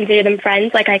 but I consider them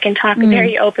friends. Like, I can talk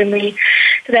very openly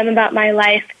to them about my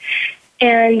life.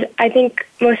 And I think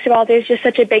most of all, there's just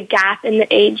such a big gap in the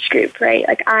age group, right?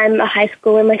 Like, I'm a high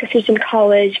schooler, my sister's in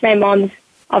college, my mom's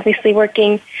obviously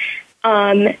working.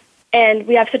 And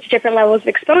we have such different levels of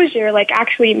exposure. Like,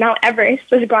 actually, Mount Everest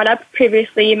was brought up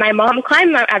previously. My mom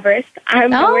climbed Mount Everest. I'm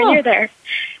nowhere near there.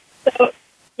 So,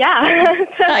 yeah.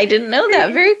 I didn't know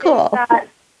that. Very cool.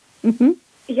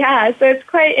 Yeah, so it's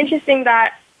quite interesting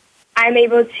that I'm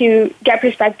able to get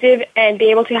perspective and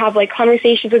be able to have,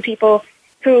 conversations with people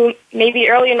who maybe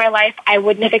early in my life I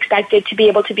wouldn't have expected to be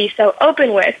able to be so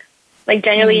open with. Like,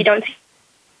 generally, you don't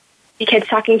see kids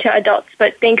talking to adults,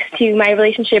 but thanks to my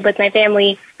relationship with my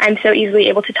family, I'm so easily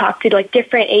able to talk to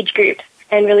different age groups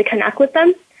and really connect with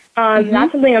them.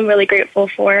 That's something I'm really grateful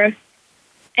for.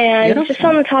 And Beautiful. Just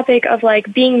on the topic of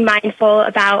being mindful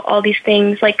about all these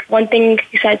things, one thing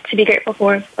you said to be grateful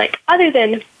for, other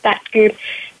than that group,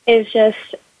 is just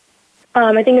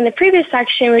I think in the previous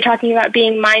section we were talking about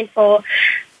being mindful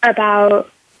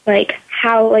about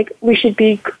how we should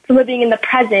be living in the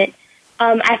present.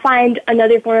 I find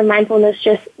another form of mindfulness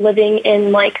just living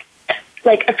in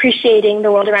appreciating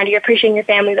the world around you, appreciating your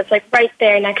family that's right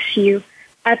there next to you.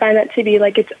 I find that to be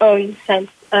its own sense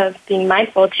of being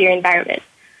mindful to your environment.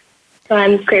 So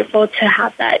I'm grateful to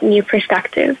have that new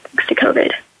perspective thanks to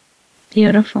COVID.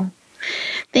 Beautiful.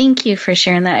 Thank you for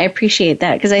sharing that. I appreciate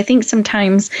that, because I think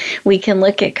sometimes we can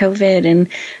look at COVID and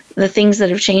the things that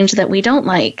have changed that we don't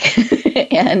like.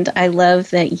 And I love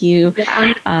that you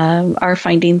are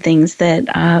finding things that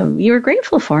you are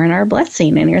grateful for and are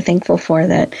blessing and you're thankful for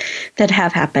that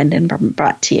have happened and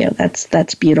brought to you.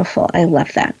 That's beautiful. I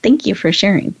love that. Thank you for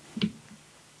sharing.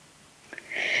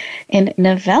 And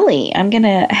Novelli, I'm going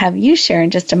to have you share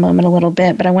in just a moment a little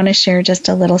bit, but I want to share just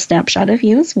a little snapshot of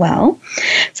you as well.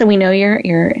 So we know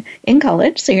you're in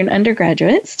college, so you're an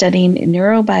undergraduate studying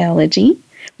neurobiology,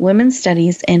 women's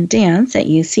studies, and dance at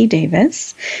UC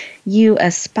Davis. You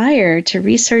aspire to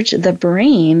research the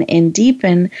brain and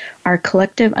deepen our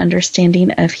collective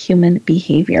understanding of human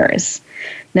behaviors.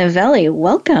 Novelli,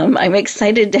 welcome. I'm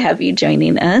excited to have you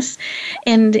joining us.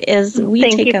 And as we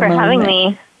Thank take you a for moment, having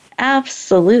me.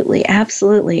 Absolutely,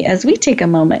 absolutely. As we take a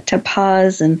moment to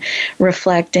pause and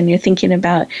reflect, and you're thinking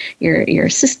about your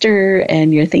sister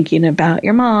and you're thinking about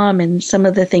your mom and some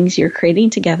of the things you're creating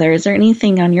together, is there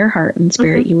anything on your heart and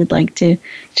spirit you would like to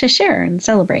share and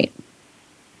celebrate?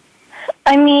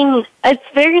 I mean, it's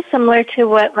very similar to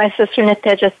what my sister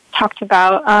Nitya just talked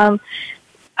about.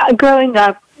 Growing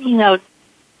up,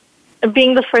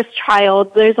 being the first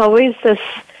child, there's always this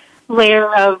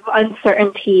layer of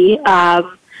uncertainty,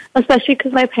 especially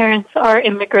because my parents are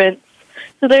immigrants.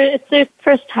 So it's their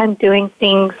first time doing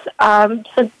things.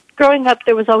 So growing up,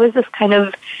 there was always this kind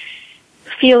of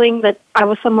feeling that I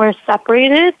was somewhere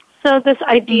separated. So this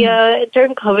idea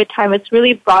during COVID time, it's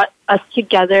really brought us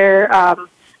together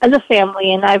as a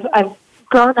family. And I've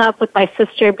grown up with my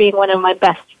sister being one of my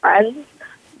best friends.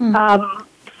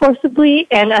 Forcibly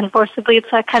and unforcibly,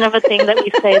 it's that kind of a thing that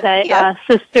we say that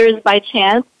sisters by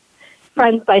chance,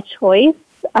 friends by choice.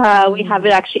 We have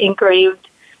it actually engraved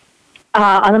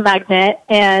on a magnet,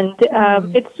 and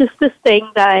it's just this thing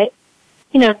that,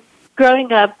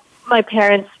 growing up, my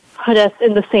parents put us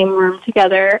in the same room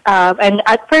together, and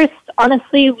at first,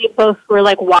 honestly, we both were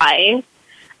like, why?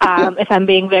 If I'm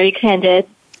being very candid.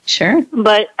 Sure.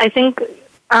 But I think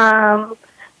now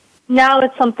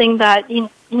it's something that,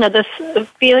 this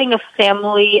feeling of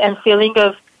family and feeling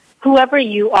of whoever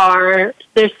you are,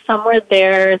 there's somewhere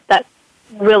there that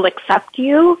will accept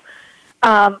you.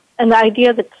 And the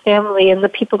idea that family and the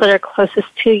people that are closest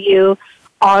to you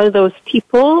are those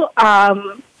people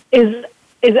is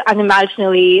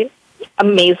unimaginably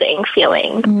amazing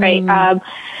feeling, right?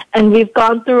 And we've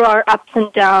gone through our ups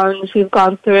and downs. We've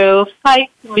gone through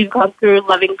fights. We've gone through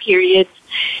loving periods.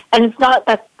 And it's not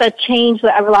that the change,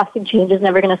 the everlasting change, is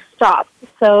never going to stop.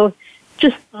 So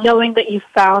just knowing that you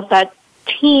found that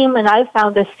team, and I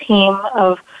found this team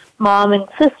of mom and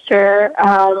sister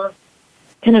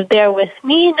kind of there with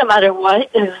me no matter what,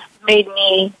 has made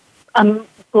me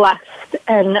blessed,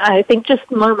 and I think just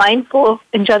more mindful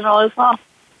in general as well.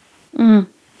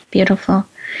 Beautiful.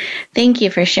 Thank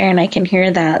you for sharing. I can hear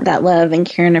that love and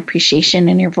care and appreciation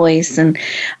in your voice, and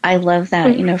I love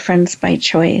that. Friends by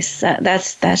choice.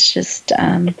 That's just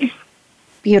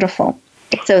beautiful.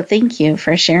 So thank you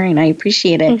for sharing. I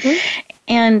appreciate it.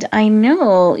 And I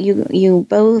know you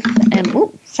both.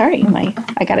 And sorry,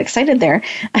 I got excited there.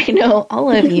 I know all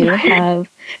of you have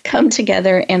come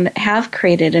together and have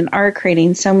created and are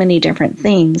creating so many different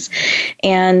things,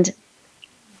 and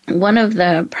two of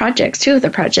the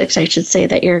projects, I should say,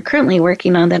 that you're currently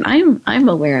working on that I'm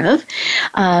aware of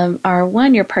are,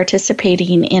 one, you're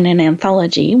participating in an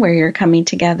anthology where you're coming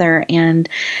together and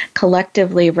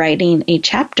collectively writing a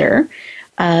chapter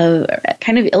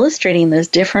kind of illustrating those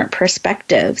different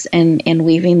perspectives and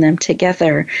weaving them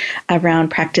together around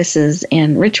practices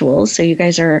and rituals. So you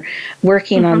guys are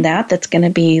working on that. That's going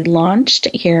to be launched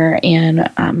here in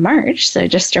March, so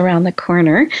just around the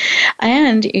corner.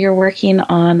 And you're working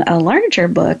on a larger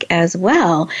book as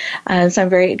well. So I'm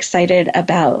very excited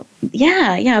about,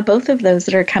 both of those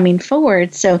that are coming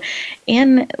forward. So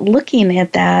in looking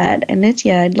at that,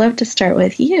 Nitya, I'd love to start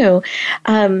with you.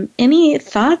 Any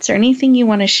thoughts or anything you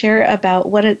want to share about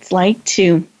what it's like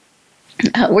to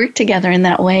work together in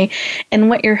that way and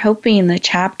what you're hoping the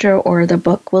chapter or the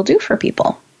book will do for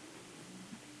people?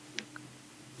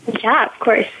 Yeah, of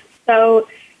course. So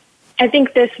I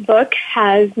think this book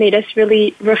has made us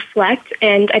really reflect,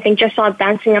 and I think just on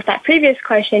bouncing off that previous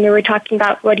question, we were talking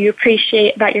about what do you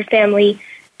appreciate about your family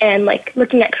and like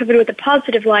looking at COVID with a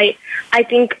positive light. I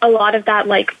think a lot of that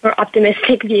like more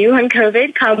optimistic view on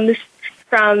COVID comes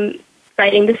from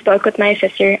writing this book with my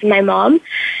sister and my mom.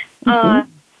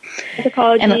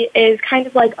 Anthropology is kind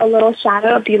of like a little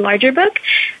shadow of the larger book.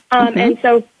 And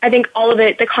so I think all of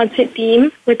it, the constant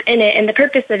theme within it and the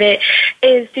purpose of it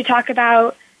is to talk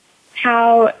about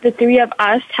how the three of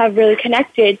us have really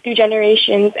connected through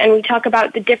generations, and we talk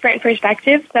about the different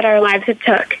perspectives that our lives have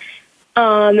took.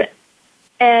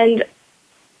 And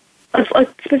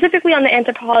specifically on the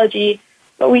anthropology,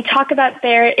 what we talk about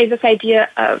there is this idea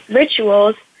of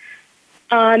rituals.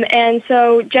 And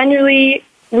so generally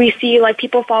we see like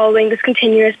people following this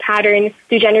continuous pattern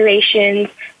through generations,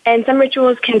 and some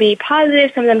rituals can be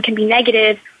positive, some of them can be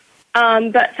negative,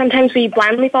 but sometimes we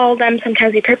blindly follow them,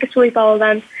 sometimes we purposefully follow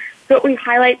them. So what we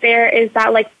highlight there is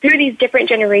that like through these different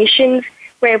generations,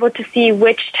 we're able to see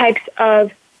which types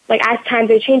of, like as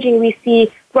times are changing, we see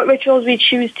what rituals we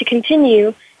choose to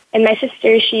continue. And my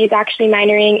sister, she's actually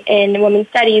minoring in women's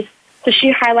studies, so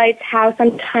she highlights how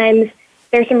sometimes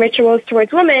there's some rituals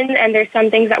towards women, and there's some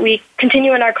things that we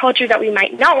continue in our culture that we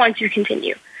might not want to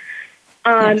continue.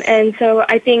 And so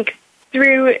I think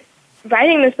through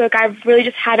writing this book, I've really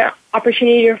just had an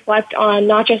opportunity to reflect on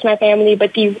not just my family,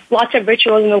 but the lots of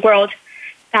rituals in the world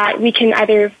that we can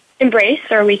either embrace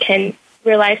or we can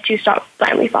realize to stop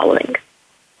blindly following.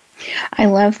 I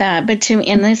love that. But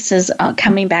and this is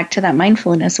coming back to that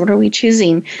mindfulness. What are we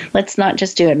choosing? Let's not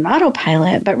just do an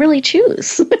autopilot, but really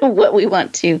choose what we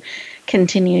want to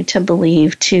continue to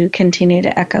believe, to continue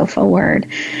to echo forward.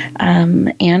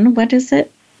 And what is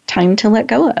it time to let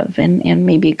go of and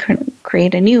maybe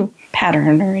create a new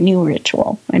pattern or a new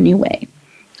ritual, a new way.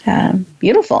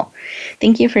 Beautiful.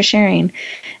 Thank you for sharing.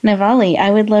 Navali,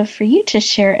 I would love for you to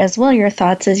share as well your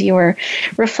thoughts as you were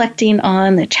reflecting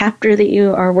on the chapter that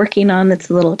you are working on. That's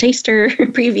a little taster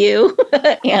preview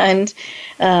and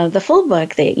the full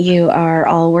book that you are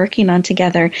all working on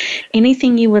together.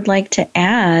 Anything you would like to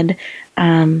add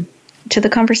to the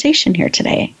conversation here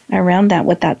today around that,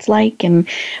 what that's like and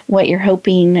what you're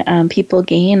hoping people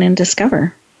gain and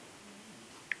discover?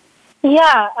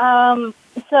 Yeah,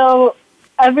 so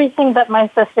everything that my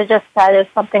sister just said is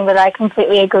something that I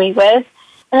completely agree with.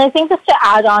 And I think just to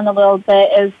add on a little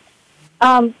bit is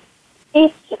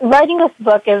writing this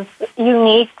book is a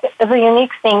unique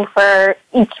thing for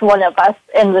each one of us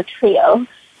in the trio.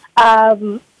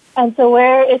 And so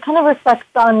where it kind of reflects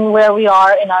on where we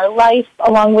are in our life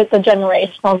along with the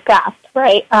generational gap,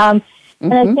 right? And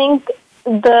I think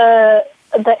the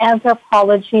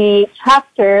anthropology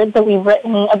chapter that we've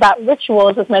written about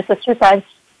rituals, as my sister said,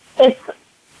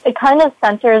 it kind of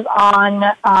centers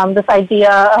on this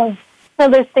idea of,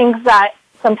 there's things that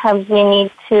sometimes we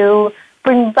need to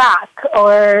bring back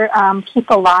or keep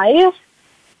alive,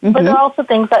 but there are also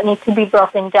things that need to be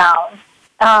broken down.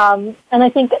 And I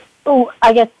think,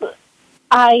 I guess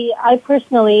I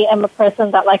personally am a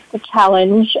person that likes to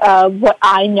challenge what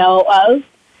I know of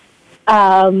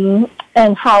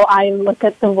and how I look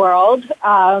at the world.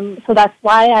 So that's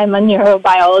why I'm a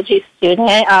neurobiology student.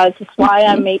 That's why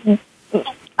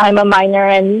I'm a minor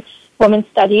in women's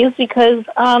studies, because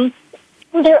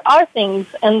there are things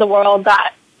in the world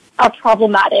that are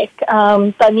problematic,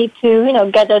 that need to,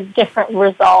 get a different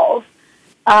resolve,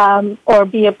 or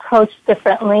be approached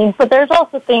differently. But there's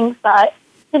also things that,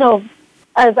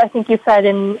 as I think you said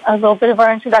in a little bit of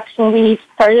our introduction, we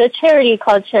started a charity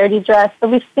called Charity Dress. So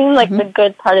we've seen the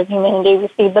good part of humanity, we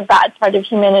see the bad part of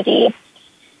humanity.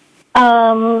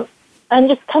 And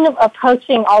just kind of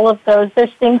approaching all of those,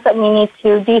 there's things that we need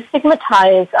to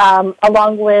destigmatize,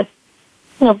 along with,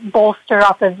 bolster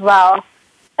up as well.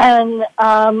 And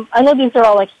I know these are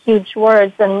all huge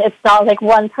words, and it's not like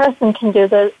one person can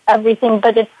do everything,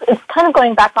 but it's kind of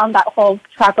going back on that whole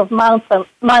track of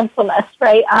mindfulness,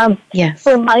 right? Yes. If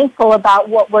we're mindful about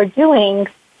what we're doing,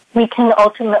 we can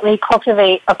ultimately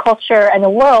cultivate a culture and a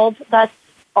world that's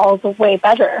all the way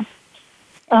better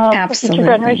for future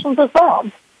generations as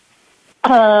well.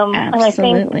 And I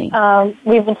think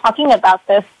we've been talking about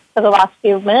this for the last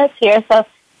few minutes here, so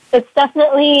it's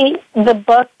definitely the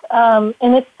book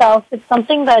in itself. It's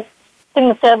something that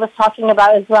Sarah was talking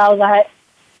about as well, that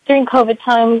during COVID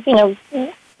times,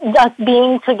 us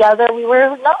being together, we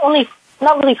were not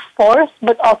really forced,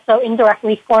 but also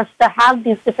indirectly forced to have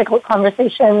these difficult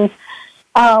conversations,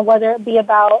 whether it be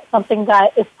about something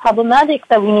that is problematic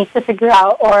that we need to figure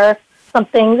out, or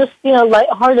something just,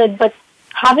 lighthearted, but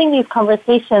having these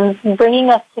conversations, bringing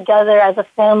us together as a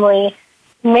family,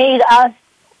 made us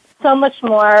so much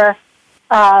more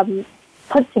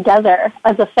put together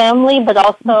as a family, but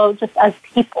also just as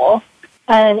people.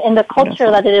 And in the culture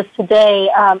that it is today,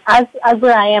 as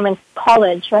where I am in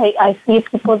college, right, I see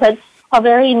people that are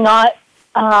very not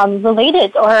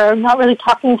related, or not really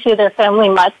talking to their family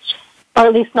much, or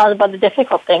at least not about the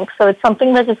difficult things. So it's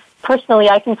something that is personally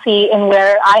I can see in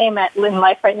where I am at in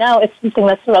life right now. It's something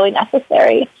that's really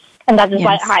necessary. And that is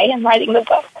why I am writing the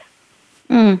book.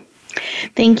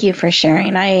 Thank you for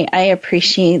sharing. I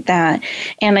appreciate that.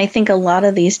 And I think a lot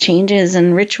of these changes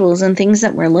and rituals and things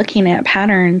that we're looking at,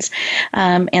 patterns,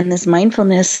 and this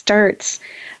mindfulness starts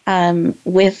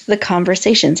with the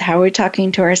conversations. How are we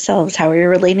talking to ourselves? How are we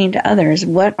relating to others?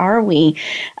 What are we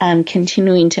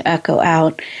continuing to echo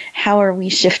out? How are we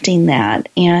shifting that?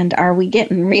 And are we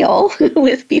getting real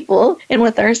with people and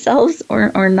with ourselves,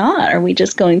 or not? Are we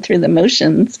just going through the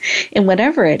motions in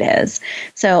whatever it is?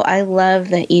 So I love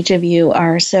that each of you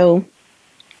are so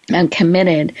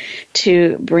committed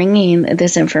to bringing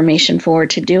this information forward,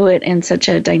 to do it in such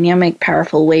a dynamic,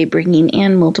 powerful way, bringing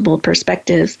in multiple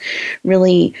perspectives,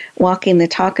 really walking the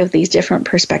talk of these different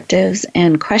perspectives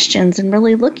and questions, and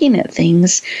really looking at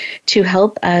things to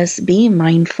help us be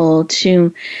mindful,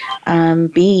 to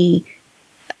be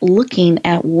looking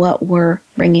at what we're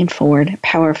bringing forward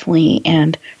powerfully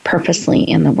and purposely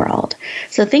in the world.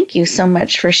 So thank you so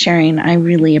much for sharing. I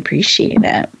really appreciate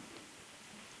it.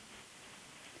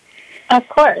 Of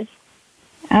course.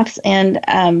 And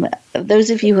those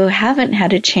of you who haven't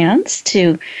had a chance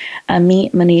to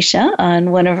meet Manisha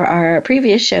on one of our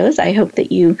previous shows, I hope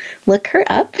that you look her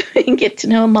up and get to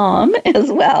know Mom as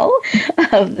well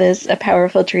of this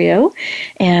powerful trio.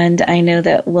 And I know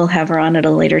that we'll have her on at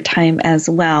a later time as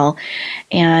well.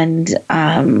 And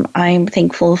I'm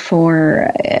thankful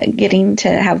for getting to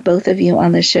have both of you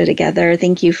on the show together.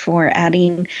 Thank you for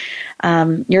adding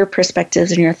your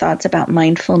perspectives and your thoughts about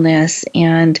mindfulness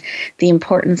and the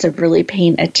importance of really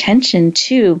paying attention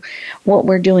to what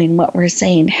we're doing, what we're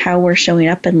saying, how we're showing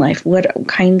up in life, what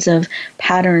kinds of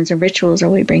patterns or rituals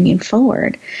are we bringing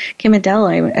forward. Kim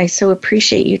Adele, I so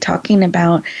appreciate you talking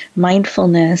about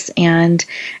mindfulness and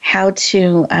how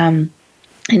to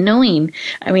and knowing,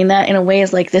 that in a way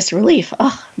is like this relief.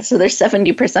 Oh, so there's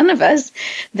 70% of us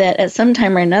that at some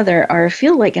time or another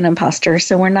feel like an imposter,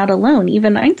 so we're not alone.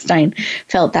 Even Einstein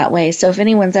felt that way. So if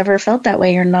anyone's ever felt that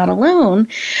way, you're not alone.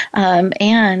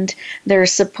 And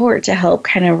there's support to help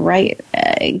kind of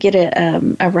get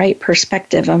a right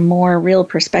perspective, a more real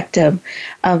perspective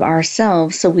of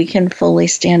ourselves, so we can fully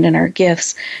stand in our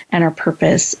gifts and our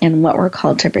purpose and what we're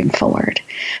called to bring forward.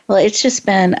 Well, it's just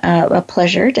been a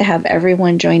pleasure to have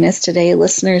everyone join us today.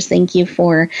 Listeners, thank you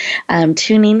for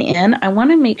tuning in. I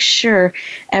want to make sure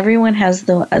everyone has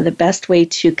the best way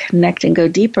to connect and go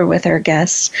deeper with our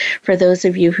guests for those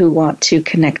of you who want to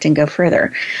connect and go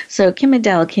further. So, Kim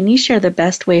Adele, can you share the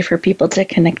best way for people to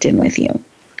connect in with you?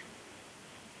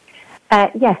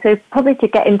 So probably to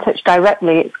get in touch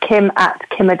directly, it's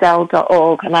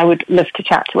kim@kimadele.org, and I would love to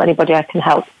chat to anybody I can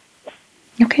help.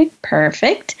 Okay,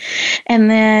 perfect. And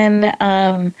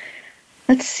then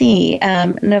let's see,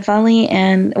 Navali,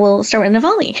 and we'll start with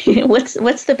Navali.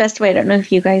 What's the best way? I don't know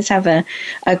if you guys have a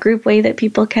group way that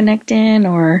people connect in,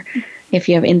 or if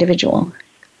you have individual.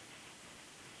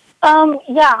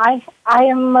 I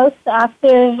am most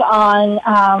active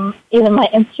on either my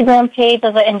Instagram page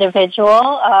as an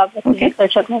individual, with the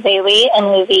search of Naveli and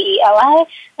Naveli,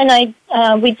 and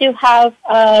we do have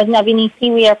Navi Nisi.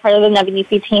 We are part of the Navi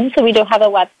Nisi team, so we do have a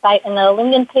website and a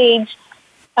LinkedIn page,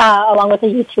 along with a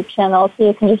YouTube channel, so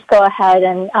you can just go ahead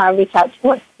and reach out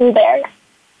to us through there.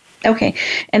 Okay,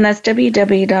 and that's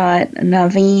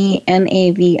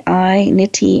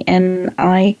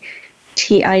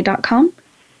www.naviti.com?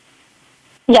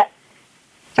 Yes.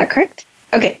 Is that correct?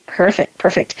 Okay,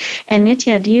 perfect. And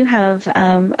Nitya, do you have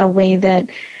a way that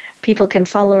people can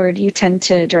follow, or do you tend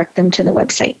to direct them to the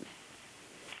website?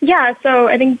 Yeah, so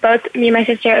I think both me and my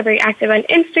sister are very active on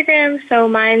Instagram. So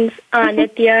mine's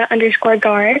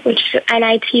Nitya_Garg, which is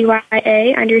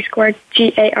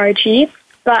NITYA_GARG.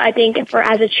 But I think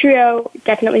as a trio,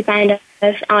 definitely find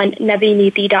us on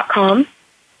naviniti.com.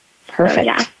 Perfect. So,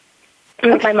 yeah.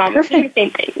 With my mom, same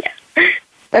thing, yeah.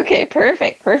 Okay,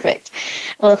 perfect.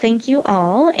 Well, thank you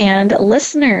all. And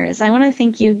listeners, I want to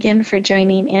thank you again for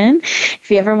joining in.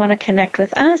 If you ever want to connect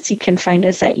with us, you can find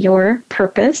us at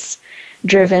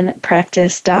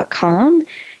yourpurposedrivenpractice.com.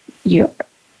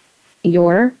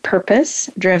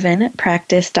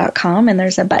 yourpurposedrivenpractice.com, and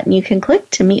there's a button you can click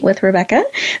to meet with Rebecca.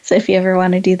 So if you ever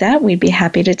want to do that, we'd be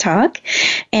happy to talk.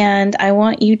 And I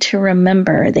want you to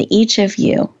remember that each of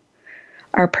you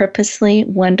are purposely,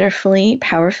 wonderfully,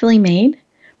 powerfully made,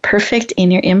 perfect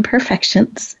in your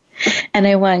imperfections. And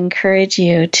I want to encourage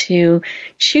you to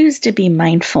choose to be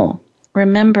mindful.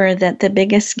 Remember that the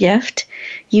biggest gift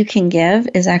you can give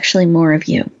is actually more of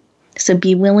you. So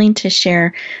be willing to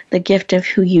share the gift of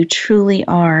who you truly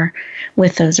are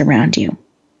with those around you.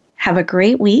 Have a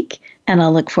great week, and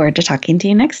I'll look forward to talking to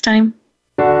you next time.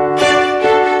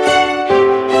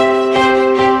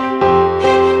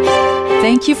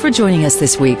 Thank you for joining us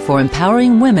this week for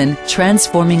Empowering Women,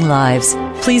 Transforming Lives.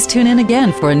 Please tune in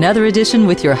again for another edition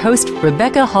with your host,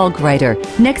 Rebecca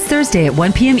Hall-Gruyter, next Thursday at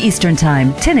 1 p.m. Eastern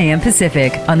Time, 10 a.m.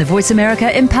 Pacific, on the Voice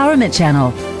America Empowerment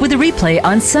Channel, with a replay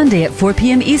on Sunday at 4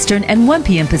 p.m. Eastern and 1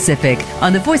 p.m. Pacific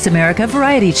on the Voice America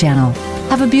Variety Channel.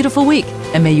 Have a beautiful week,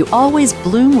 and may you always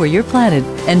bloom where you're planted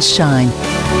and shine.